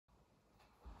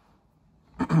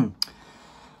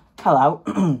Hello.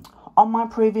 On my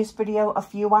previous video a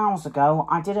few hours ago,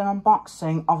 I did an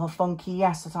unboxing of a FunKey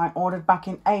S that I ordered back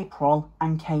in April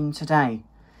and came today.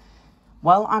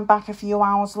 Well, I'm back a few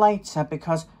hours later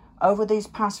because over these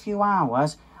past few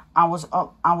hours, I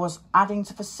was adding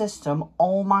to the system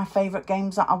all my favourite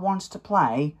games that I wanted to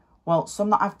play. Well,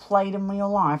 some that I've played in real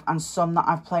life and some that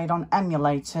I've played on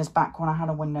emulators back when I had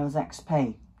a Windows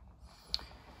XP.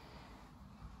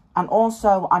 And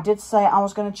also, I did say I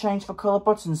was going to change the colour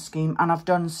button scheme, and I've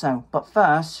done so. But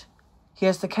first,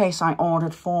 here's the case I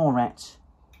ordered for it.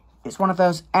 It's one of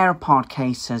those AirPod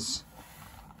cases.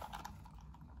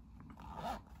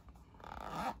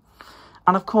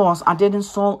 And of course, I did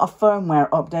install a firmware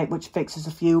update which fixes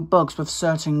a few bugs with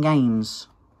certain games.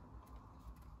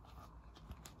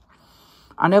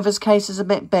 I know this case is a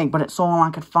bit big, but it's all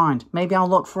I could find. Maybe I'll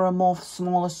look for a more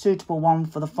smaller, suitable one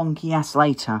for the FunKey S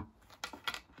later.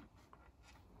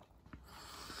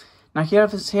 Now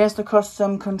here's the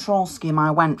custom control scheme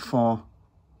I went for.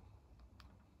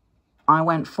 I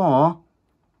went for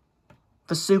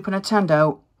the Super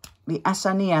Nintendo, the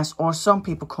SNES, or some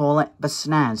people call it the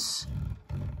SNES.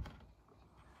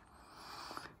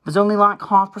 There's only like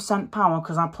 0.5% power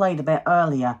because I played a bit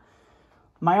earlier.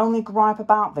 My only gripe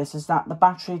about this is that the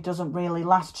battery doesn't really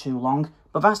last too long,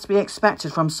 but that's to be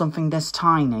expected from something this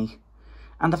tiny.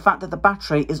 And the fact that the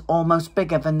battery is almost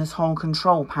bigger than this whole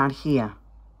control pad here.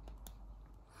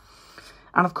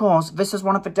 And of course, this is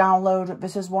one of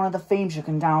the themes you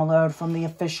can download from the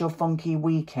official FunKey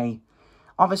Wiki.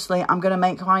 Obviously, I'm going to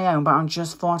make my own, but I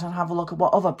just thought I'd have a look at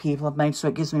what other people have made so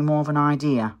it gives me more of an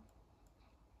idea.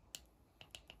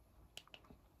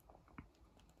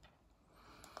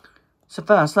 So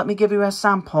first, let me give you a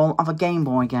sample of a Game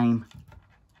Boy game.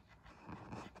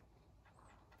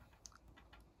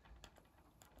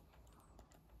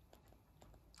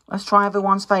 Let's try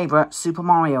everyone's favourite, Super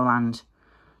Mario Land.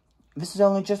 This is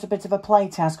only just a bit of a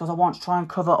playtest because I want to try and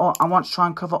cover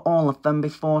all of them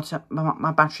before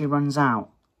my battery runs out.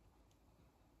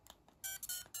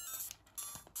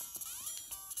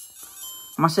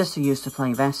 My sister used to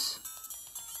play this.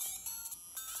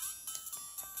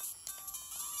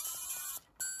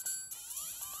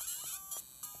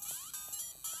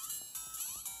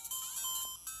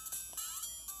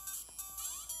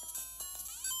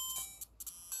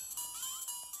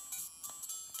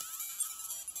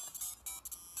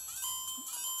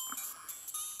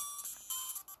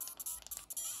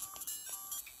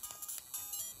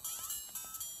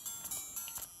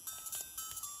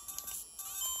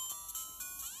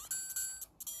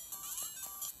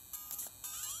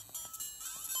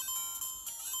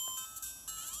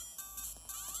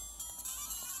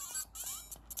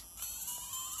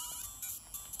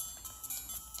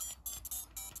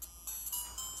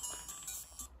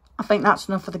 I think that's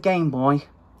enough for the Game Boy.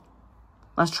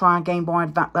 Let's try a Game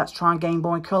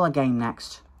Boy Color game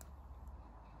next.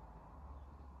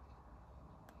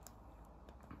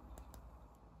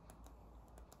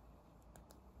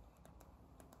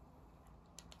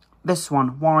 This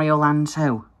one, Wario Land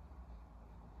 2.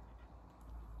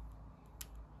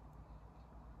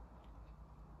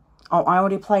 Oh, I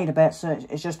already played a bit, so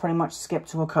it's just pretty much skipped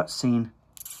to a cutscene.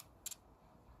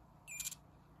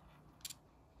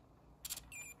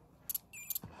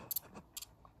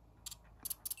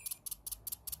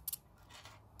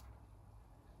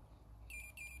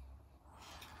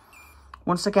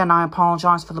 Once again, I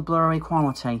apologise for the blurry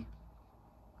quality.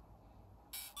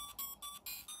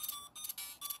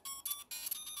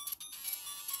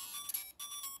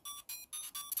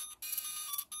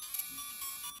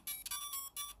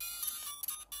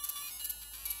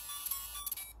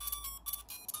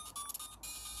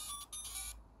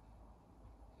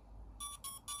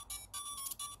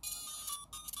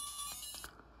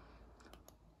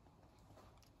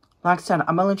 Like I said,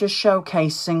 I'm only just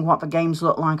showcasing what the games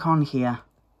look like on here.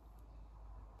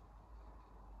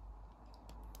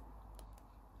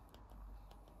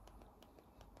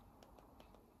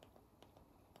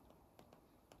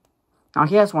 Now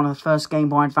here's one of the first Game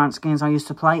Boy Advance games I used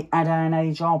to play, Ed, Edd n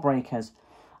Eddy Jawbreakers.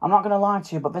 I'm not going to lie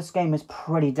to you, but this game is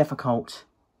pretty difficult.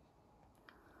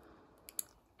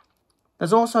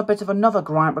 There's also a bit of another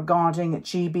gripe regarding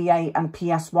GBA and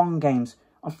PS1 games.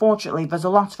 Unfortunately, there's a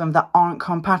lot of them that aren't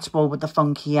compatible with the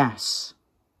FunKey S.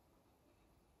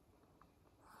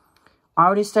 I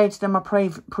already stated in my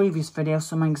previous video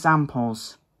some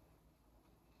examples.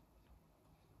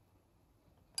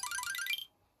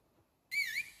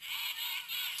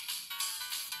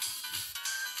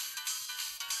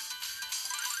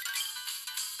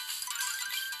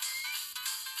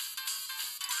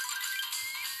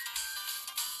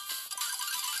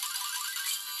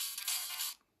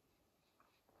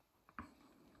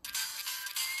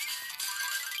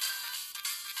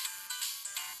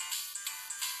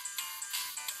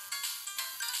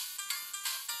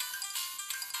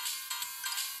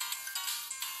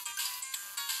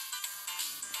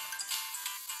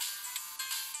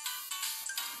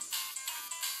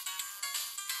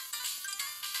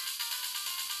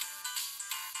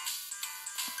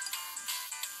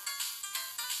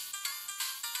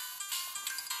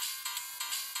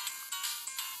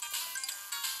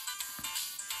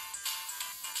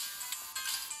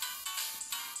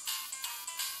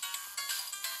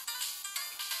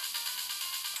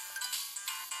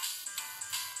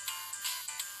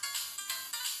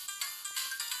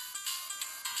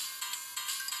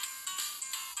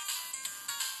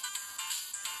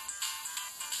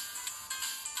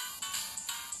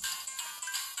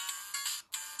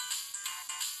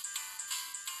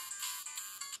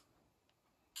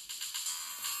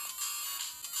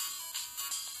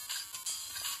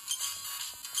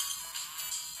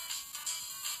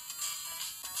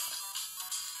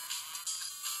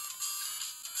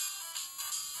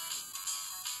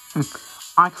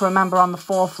 I can remember on the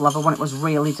 4th level when it was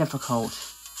really difficult.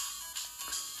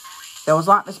 There was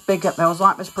like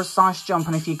this precise jump,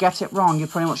 and if you get it wrong, you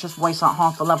pretty much just waste like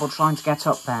half the level trying to get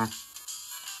up there.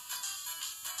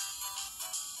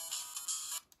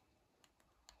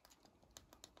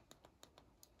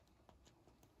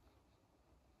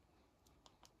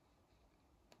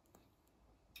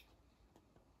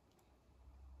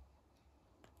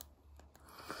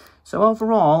 So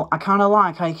overall, I kind of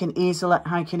like how you can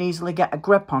easily get a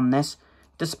grip on this.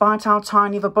 Despite how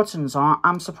tiny the buttons are,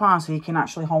 I'm surprised that you can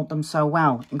actually hold them so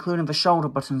well, including the shoulder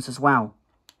buttons as well.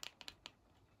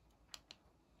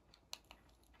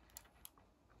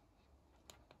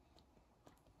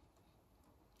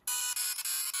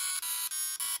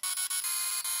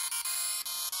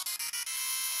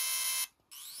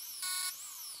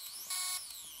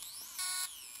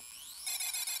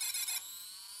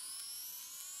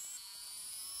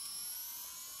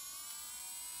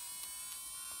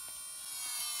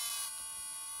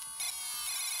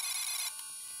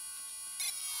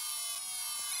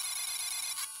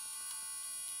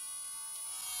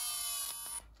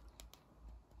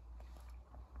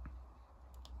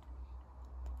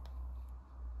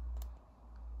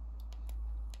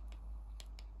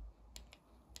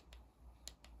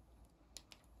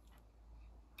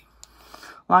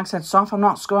 Like I said, so far I'm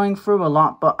not scrolling through a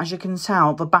lot, but as you can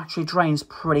tell, the battery drains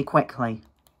pretty quickly.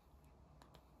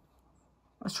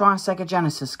 Let's try a Sega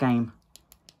Genesis game.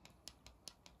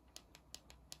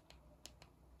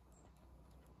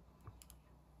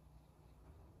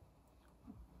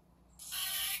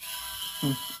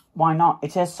 Why not?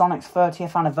 It is Sonic's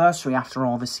 30th anniversary after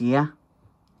all this year.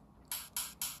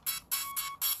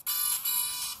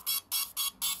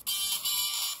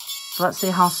 So let's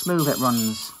see how smooth it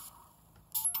runs.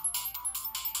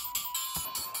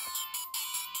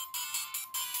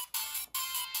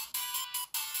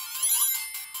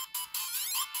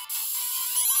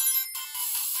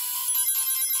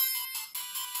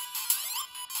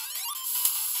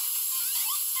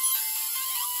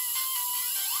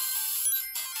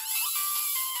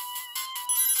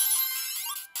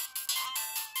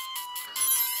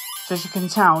 So as you can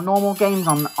tell, normal games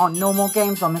on this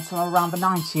around the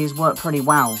 90s work pretty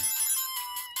well.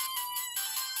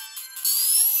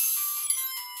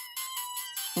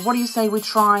 Well, what do you say we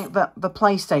try the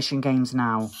PlayStation games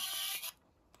now?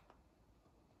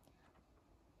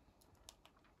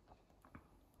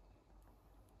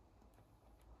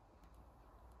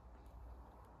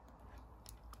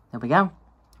 There we go.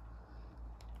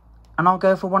 And I'll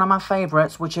go for one of my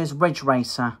favourites, which is Ridge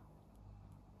Racer.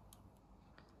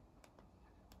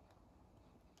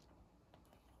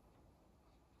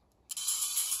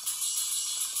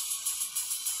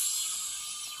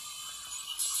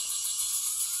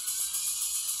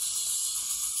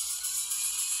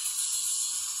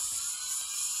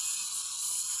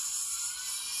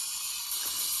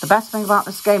 The best thing about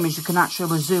this game is you can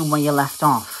actually resume where you left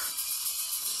off.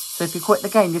 So if you quit the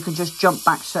game, you can just jump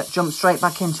straight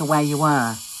back into where you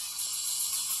were.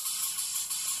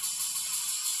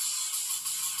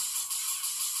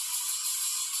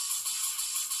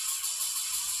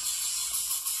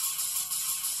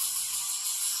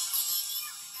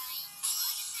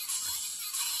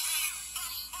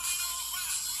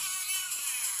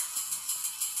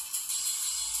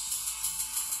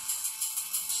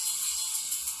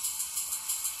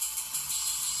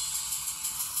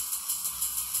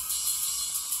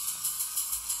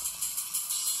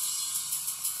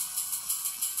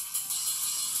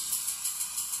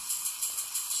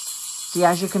 See,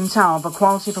 as you can tell, the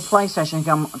quality for PlayStation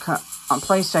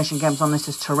games on this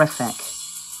is terrific.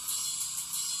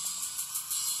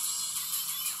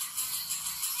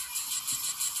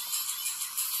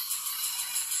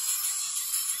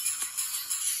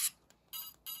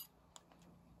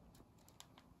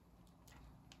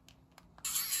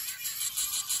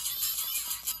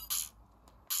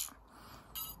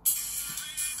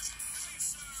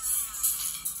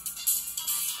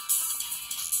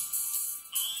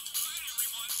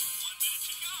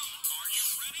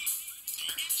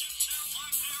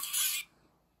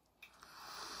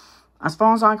 As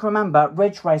far as I can remember,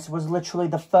 Ridge Racer was literally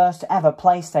the first ever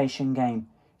PlayStation game.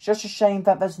 It's just a shame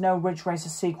that there's no Ridge Racer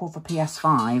sequel for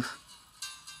PS5.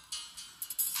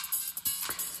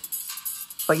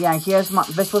 But yeah,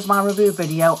 this was my review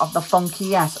video of the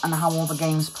FunKey S and how all the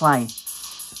games play.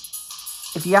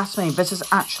 If you ask me, this is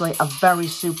actually a very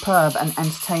superb and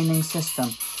entertaining system.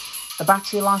 The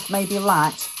battery life may be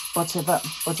lacked, but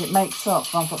it makes up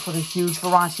for the huge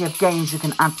variety of games you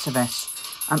can add to this.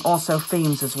 And also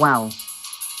themes as well.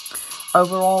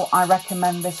 Overall, I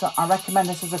recommend this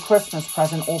as a Christmas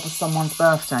present or for someone's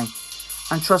birthday.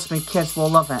 And trust me, kids will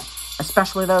love it.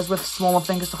 Especially those with smaller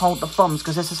fingers to hold the thumbs,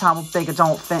 because this is how big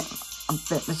adult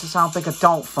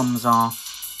thumbs are.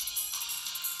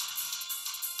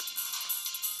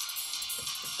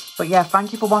 But yeah,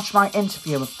 thank you for watching my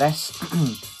interview with this.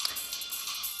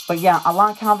 But yeah, I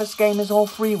like how this game is all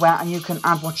freeware and you can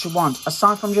add what you want.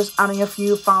 Aside from just adding a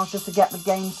few files just to get the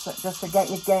games, just to get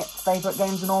your favourite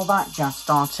games and all that jazz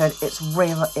started, it's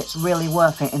really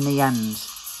worth it in the end.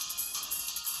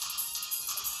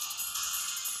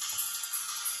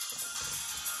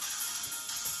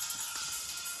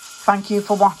 Thank you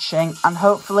for watching, and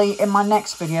hopefully in my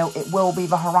next video it will be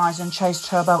the Horizon Chase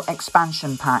Turbo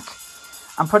expansion pack.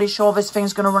 I'm pretty sure this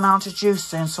thing's going to run out of juice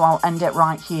soon, so I'll end it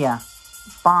right here.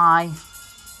 Bye.